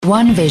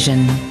One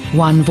vision,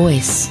 one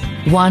voice,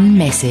 one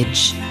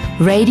message.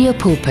 Radio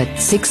Pulpit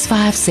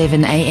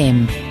 657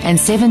 AM and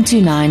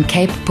 729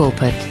 Cape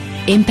Pulpit,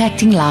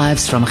 impacting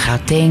lives from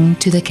Gauteng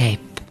to the Cape.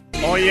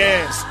 Oh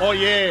yes, oh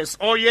yes,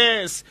 oh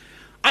yes.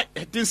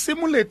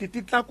 Tinsimu leti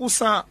ti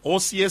tlakusa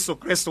hosi Yesu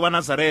Kristu wa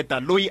Nazareta,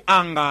 loyi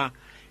anga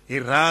hi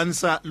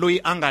rhandza,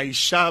 loyi anga hi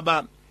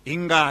xava hi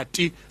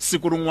ngati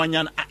siku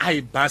rin'wanyana a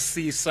hi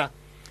basisa.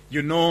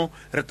 You know,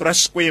 rito ra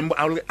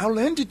Xikwembu, I'll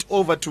hand it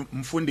over to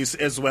Mfundisi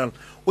as well.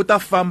 Uta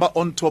famba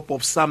on top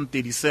of Psalm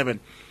 37.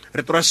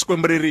 Rito ra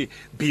Xikwembu riri,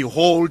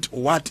 behold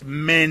what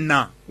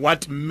manner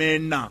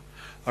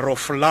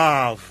of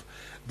love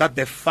that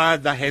the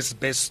Father has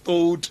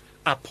bestowed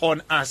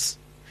upon us,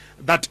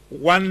 that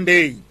one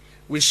day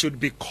we should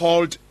be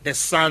called the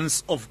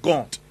sons of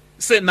God.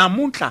 Se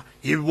namuntlha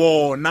hi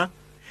vona,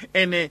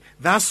 and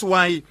that's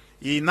why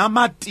hina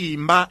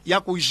matimba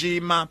ya ku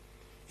jima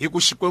hi ku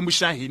Xikwembu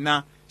xa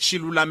hina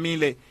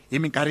shilulamile hi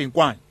minkarhi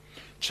hinkwayo.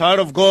 Child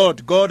of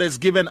God, God has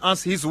given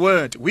us His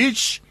word,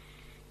 which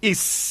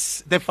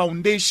is the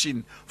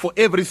foundation for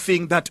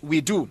everything that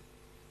we do.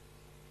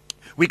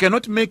 We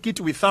cannot make it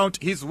without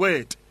His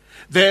word.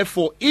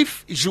 Therefore,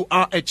 if you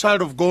are a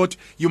child of God,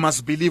 you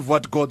must believe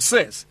what God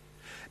says.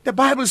 The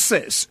Bible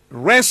says,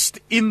 rest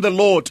in the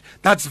Lord.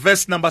 That's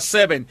verse number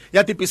 7.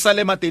 Yati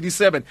Psalm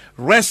 37.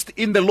 Rest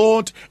in the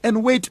Lord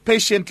and wait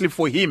patiently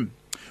for Him.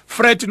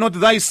 Fret not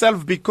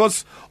thyself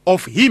because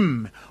of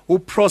him who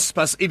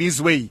prospers in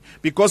his way,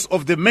 because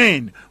of the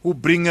man who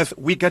bringeth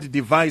wicked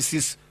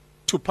devices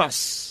to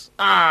pass.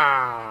 No,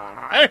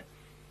 I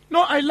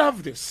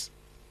love this.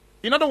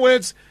 In other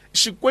words,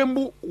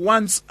 Xikwembu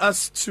wants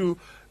us to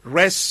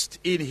rest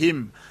in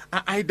Him.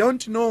 I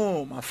don't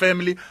know, my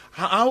family,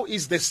 how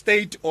is the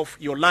state of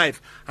your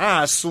life?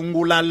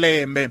 Sungula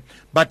lembe.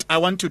 But I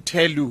want to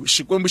tell you,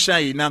 Xikwembu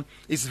Shahina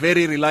is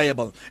very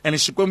reliable. And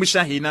Xikwembu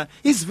Shahina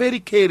is very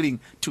caring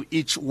to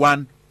each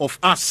one of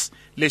us.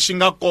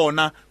 Leshinga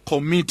kona,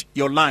 commit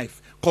your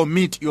life.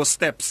 Commit your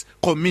steps.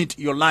 Commit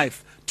your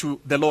life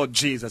to the Lord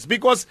Jesus.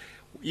 Because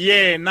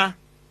Yena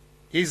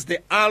is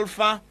the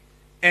Alpha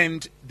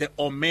and the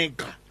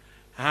Omega.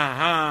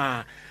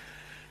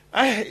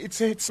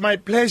 It's my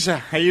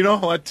pleasure, you know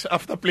what,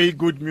 after playing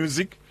good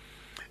music,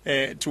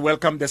 to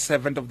welcome the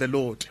servant of the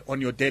Lord on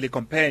your daily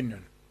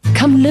companion.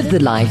 Come live the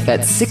life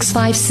at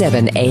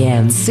 657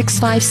 AM,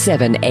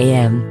 657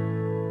 AM.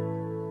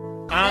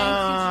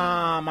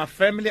 My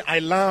family, I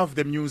love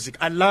the music.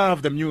 I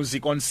love the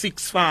music on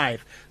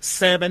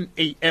 657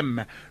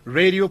 AM.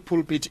 Radio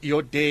Pulpit,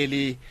 your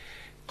daily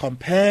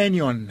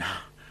companion.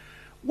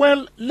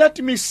 Well,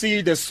 let me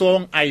see the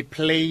song I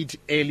played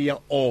earlier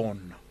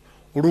on.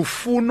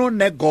 Rufuno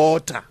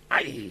negota.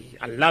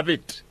 I love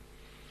it.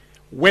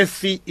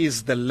 Worthy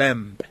is the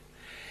Lamb.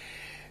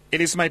 It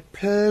is my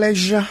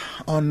pleasure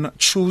on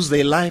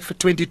Tuesday Live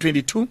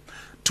 2022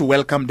 to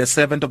welcome the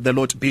servant of the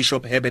Lord,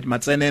 Bishop Herbert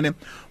Matsenene.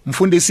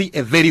 Mfundisi,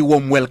 a very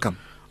warm welcome.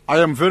 I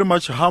am very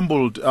much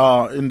humbled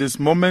in this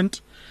moment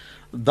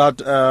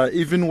that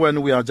even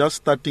when we are just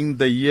starting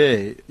the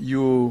year,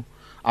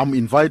 I'm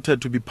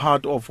invited to be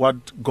part of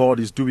what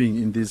God is doing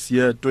in this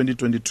year,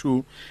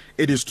 2022.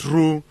 It is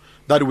true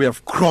that we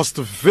have crossed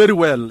very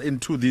well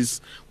into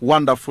this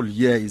wonderful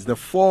year. It's the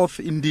fourth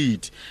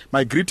indeed.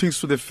 My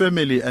greetings to the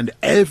family and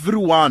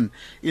everyone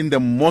in the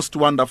most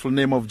wonderful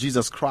name of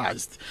Jesus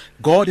Christ.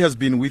 God has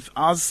been with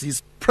us.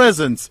 His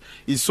presence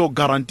is so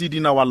guaranteed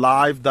in our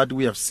life that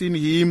we have seen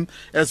Him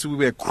as we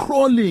were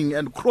crawling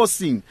and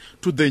crossing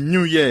to the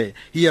new year.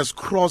 He has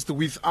crossed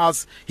with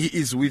us. He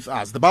is with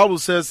us. The Bible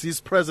says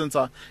His presence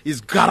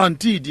is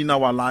guaranteed in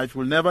our life. He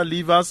will never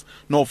leave us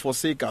nor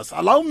forsake us.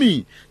 Allow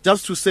me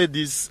just to say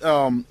this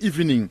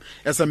evening,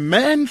 as a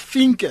man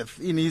thinketh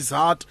in his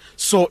heart,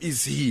 so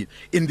is he.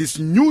 In this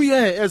new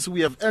year as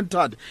we have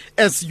entered,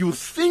 as you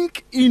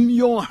think in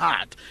your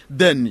heart,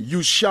 then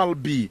you shall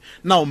be.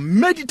 Now,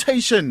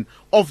 meditation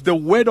of the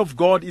Word of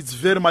God is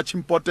very much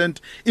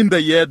important in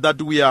the year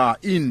that we are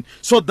in,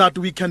 so that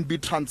we can be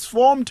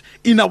transformed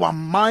in our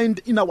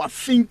mind, in our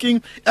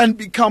thinking, and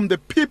become the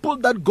people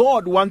that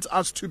God wants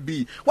us to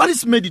be. What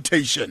is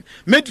meditation?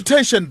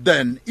 Meditation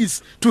then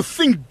is to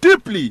think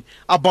deeply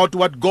about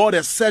what God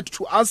has said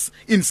to us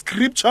in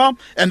Scripture,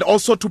 and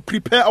also to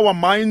prepare our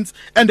minds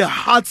and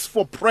hearts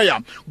for prayer.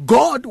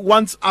 God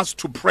wants us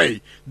to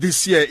pray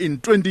this year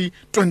in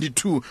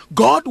 2022.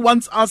 God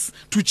wants us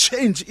to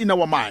change in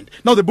our mind.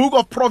 Now, the book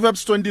of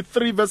Proverbs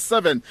 23 verse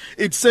 7,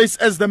 it says,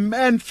 as the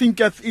man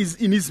thinketh is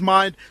in his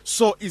mind,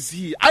 so is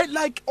he. I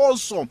like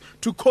also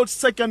to quote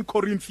 2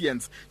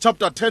 Corinthians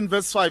chapter 10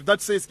 verse 5,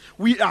 that says,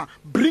 we are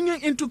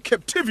bringing into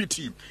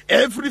captivity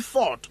every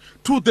thought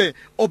to the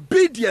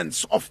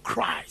obedience of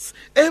Christ.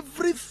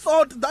 Every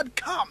thought that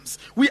comes,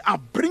 we are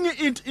bringing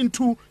it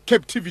into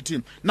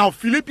captivity. Now,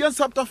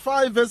 Philippians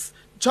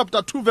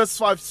chapter 2 verse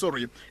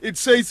 5, it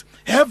says,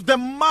 have the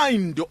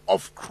mind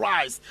of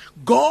Christ.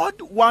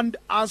 God wants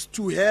us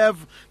to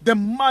have the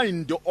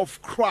mind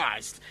of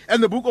Christ.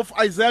 And the book of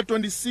Isaiah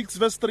 26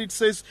 verse 3, it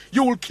says,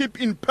 you will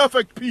keep in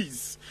perfect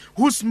peace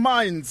whose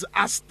minds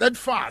are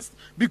steadfast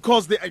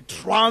because they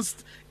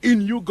trust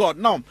in you, God.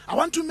 Now, I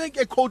want to make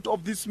a quote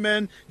of this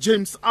man,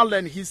 James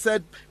Allen. He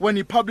said, when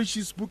he published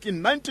his book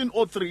in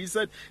 1903, he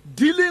said,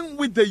 dealing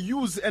with the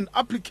use and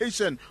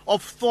application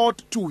of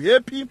thought to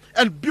happy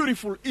and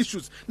beautiful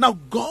issues. Now,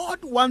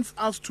 God wants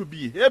us to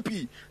be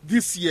happy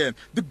this year.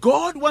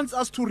 God wants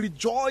us to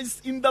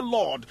rejoice in the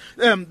Lord.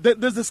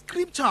 There's a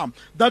scripture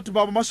that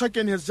Baba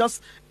Mashakeni has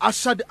just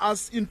ushered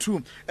us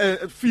into,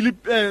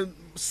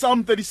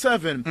 Psalm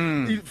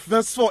 37,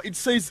 verse 4, it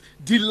says,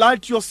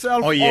 delight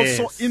yourself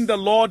also in the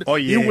Lord.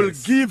 He will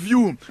give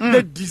you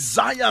the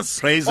desires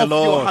Praise of the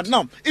Lord. your heart.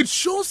 Now, it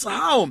shows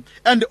how,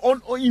 and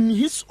in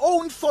his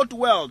own thought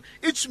world,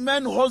 each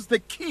man holds the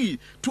key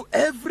to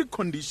every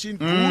condition,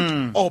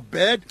 good or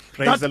bad,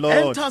 Praise the that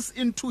Lord. enters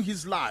into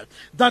his life.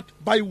 That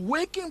by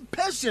working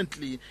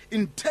patiently,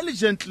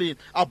 intelligently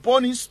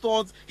upon his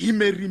thoughts, he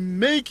may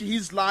remake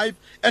his life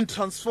and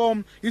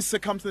transform his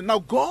circumstances. Now,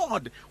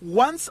 God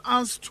wants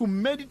us to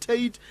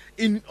meditate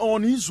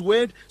on his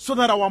word so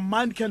that our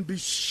mind can be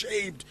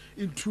shaped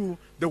into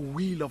the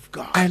will of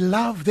God. I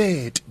love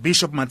that,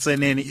 Bishop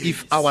Matsenene. Yes.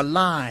 If our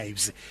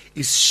lives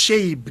is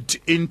shaped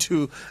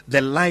into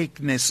the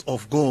likeness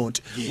of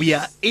God, Yes. we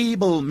are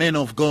able, men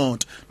of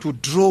God, to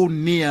draw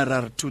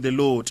nearer to the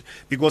Lord,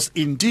 because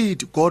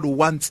indeed God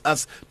wants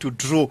us to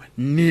draw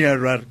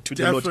nearer to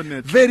the Lord.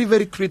 Definitely. Very,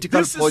 very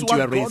critical This is point you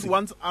what are God raising.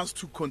 wants us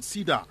to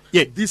consider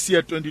Yeah. this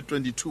year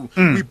 2022.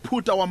 We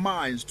put our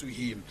minds to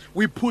him.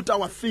 We put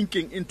our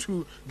thinking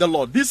into the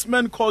Lord. This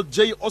man called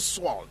J.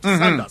 Oswald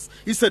Sanders,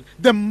 he said,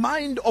 the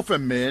mind of a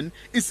man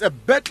is a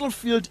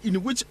battlefield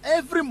in which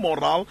every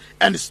moral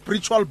and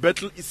spiritual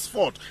battle is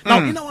fought.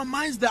 Now, in our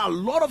minds, there are a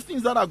lot of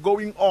things that are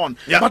going on.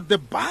 Yeah. But the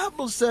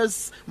Bible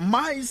says,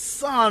 my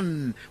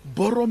son,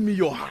 borrow me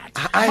your heart.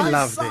 I my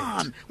love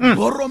son, that.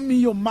 borrow me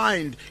your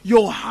mind,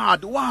 your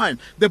heart. Why?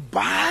 The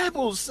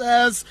Bible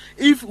says,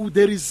 if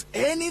there is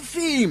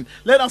anything,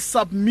 let us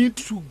submit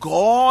to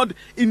God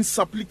in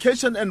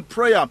supplication and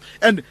prayer.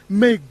 And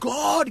may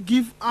God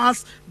give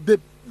us the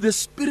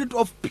spirit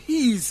of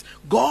peace.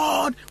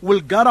 God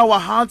will guard our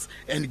hearts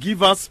and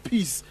give us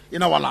peace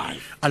in our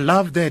life. I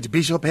love that,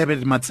 Bishop Herbert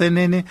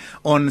Matsenene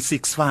on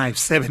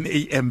 657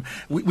 AM.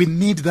 We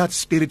need that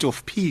spirit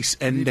of peace.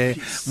 And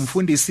Peace.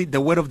 Mfundisi, the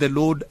word of the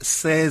Lord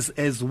says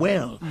as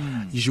well,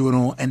 you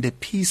know, and the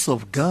peace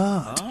of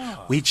God,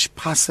 which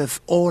passeth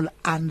all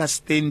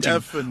understanding,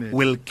 Definitely.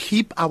 will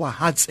keep our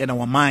hearts and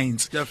our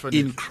minds Definitely.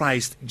 in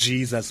Christ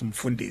Jesus.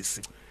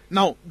 Mfundisi.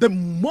 Now, the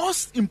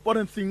most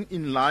important thing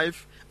in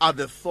life are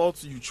the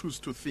thoughts you choose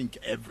to think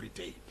every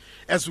day.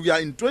 As we are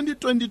in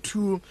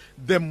 2022,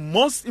 the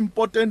most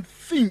important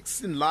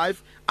things in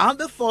life are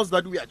the thoughts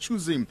that we are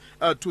choosing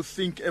to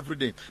think every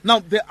day. Now,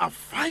 there are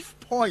 5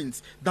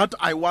 points that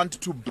I want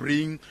to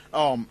bring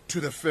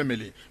to the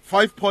family.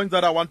 5 points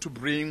that I want to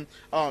bring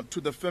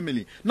to the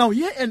family. Now,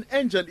 here an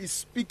angel is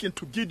speaking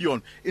to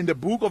Gideon in the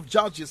book of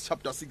Judges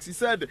chapter 6. He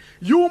said,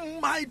 you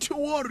mighty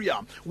warrior.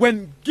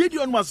 When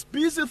Gideon was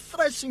busy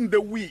threshing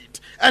the wheat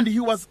and he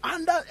was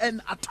under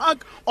an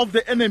attack of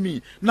the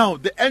enemy, now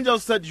the angel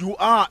said, you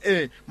are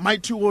a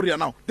mighty warrior.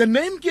 Now, the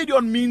name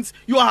Gideon means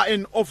you are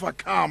an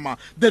overcomer.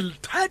 The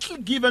title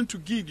given to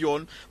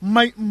Gideon,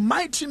 my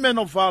mighty man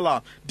of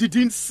valor,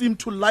 didn't seem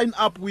to line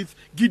up with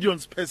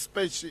Gideon's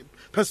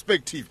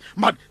perspective.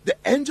 But the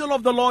angel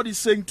of the Lord is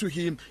saying to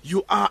him,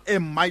 you are a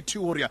mighty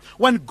warrior.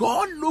 When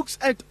God looks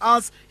at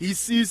us, he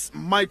sees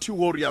mighty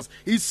warriors.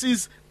 He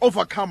sees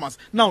overcomers.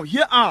 Now,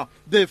 here are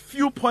the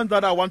few points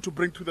that I want to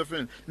bring to the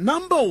family.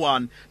 Number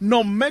 1,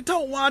 no matter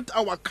what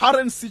our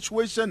current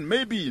situation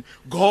may be,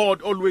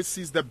 God always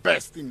sees the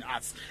best in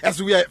us.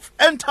 As we have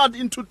entered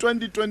into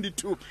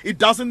 2022, it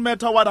doesn't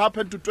matter what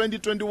happened to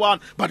 2021,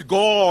 but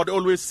God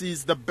always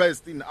sees the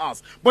best in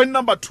us. Point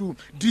number 2,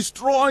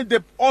 destroy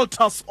the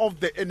altars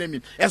of the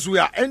enemy. As we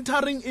are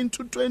entering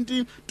into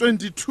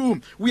 2022,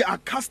 we are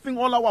casting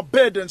all our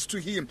burdens to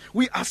him.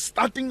 We are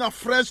starting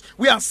afresh.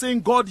 We are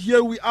saying, God,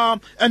 here we are,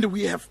 and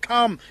we have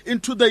come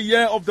into the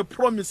year of the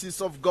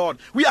promises of God.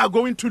 We are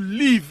going to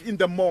live in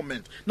the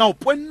moment. Now,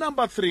 point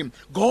number 3,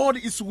 God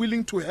is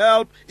willing to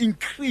help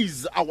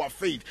increase our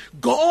faith.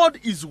 God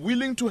is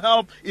willing to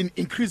help in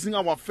increasing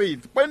our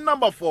faith. Point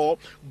number 4,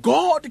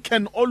 God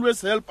can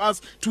always help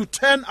us to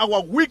turn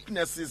our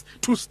weaknesses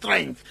to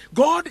strength.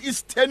 God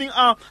is turning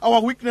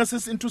our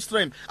weaknesses into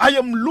strength. I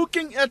am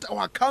looking at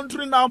our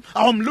country now.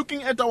 I am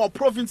looking at our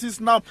provinces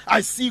now.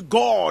 I see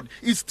God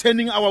is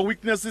turning our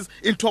weaknesses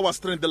into our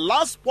strength. The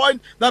last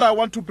point that I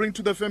want to bring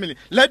to the family,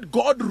 let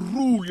God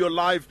rule your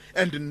life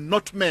and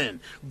not man.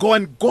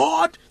 When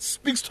God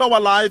speaks to our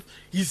life,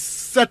 he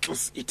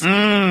settles it.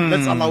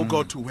 Let's allow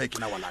God to work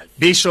in our life.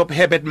 Bishop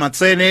Herbert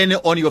Matsenene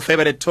on your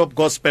favorite top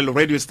gospel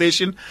radio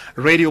station,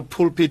 Radio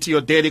Pulpit,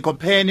 your daily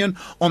companion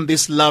on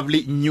this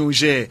lovely new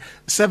year.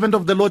 Servant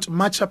of the Lord,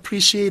 much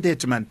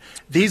appreciated, man.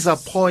 These are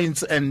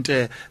points and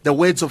the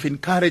words of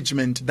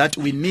encouragement that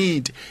we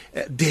need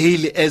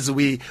daily as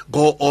we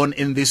go on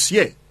in this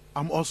year.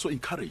 I'm also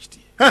encouraged.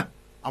 Huh?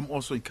 I'm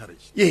also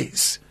encouraged.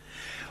 Yes.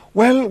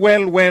 Well. We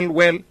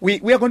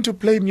are going to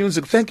play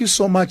music. Thank you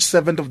so much,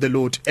 servant of the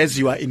Lord, as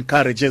you are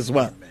encouraged as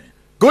well. Amen.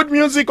 Good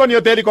music on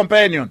your daily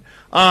companion.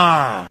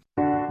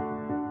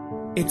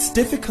 It's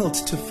difficult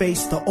to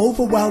face the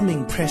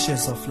overwhelming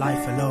pressures of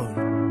life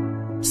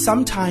alone.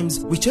 Sometimes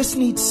we just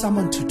need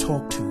someone to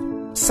talk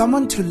to,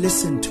 someone to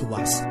listen to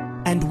us.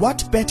 And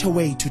what better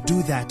way to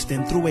do that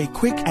than through a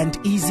quick and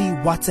easy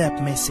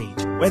WhatsApp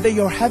message? Whether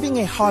you're having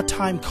a hard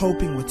time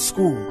coping with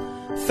school,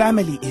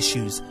 family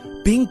issues,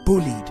 being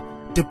bullied,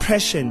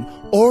 depression,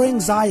 or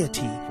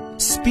anxiety,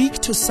 speak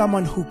to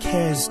someone who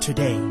cares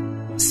today.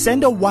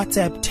 Send a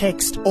WhatsApp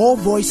text or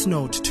voice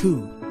note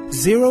to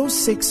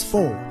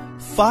 064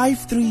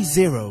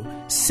 530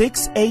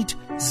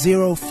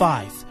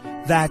 6805.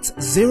 That's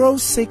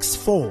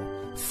 064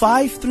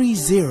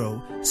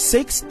 530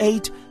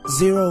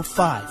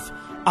 6805.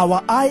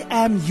 Our I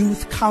Am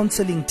Youth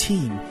Counseling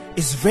team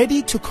is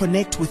ready to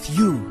connect with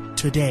you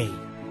today.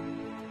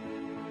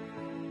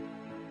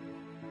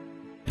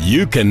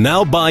 You can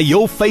now buy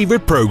your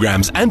favorite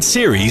programs and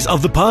series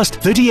of the past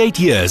 38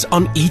 years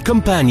on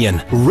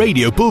eCompanion,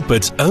 Radio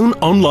Pulpit's own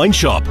online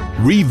shop.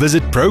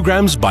 Revisit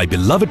programs by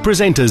beloved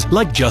presenters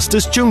like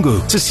Justice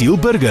Chungu, Cecile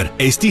Burger,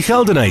 Esti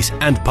Geldenhuys,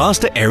 and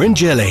Pastor Aaron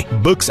Jelle.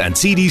 Books and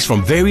CDs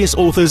from various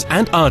authors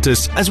and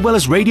artists, as well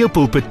as Radio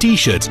Pulpit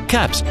t-shirts,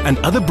 caps, and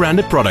other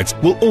branded products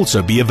will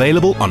also be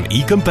available on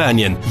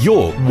eCompanion,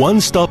 your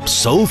one-stop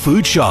soul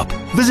food shop.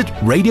 Visit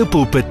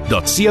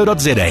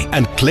radiopulpit.co.za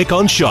and click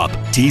on shop.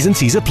 T's and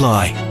C's apply.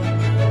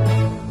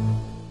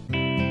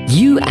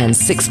 You and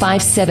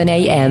 657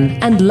 AM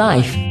and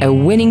life, a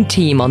winning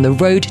team on the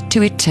road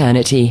to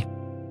eternity.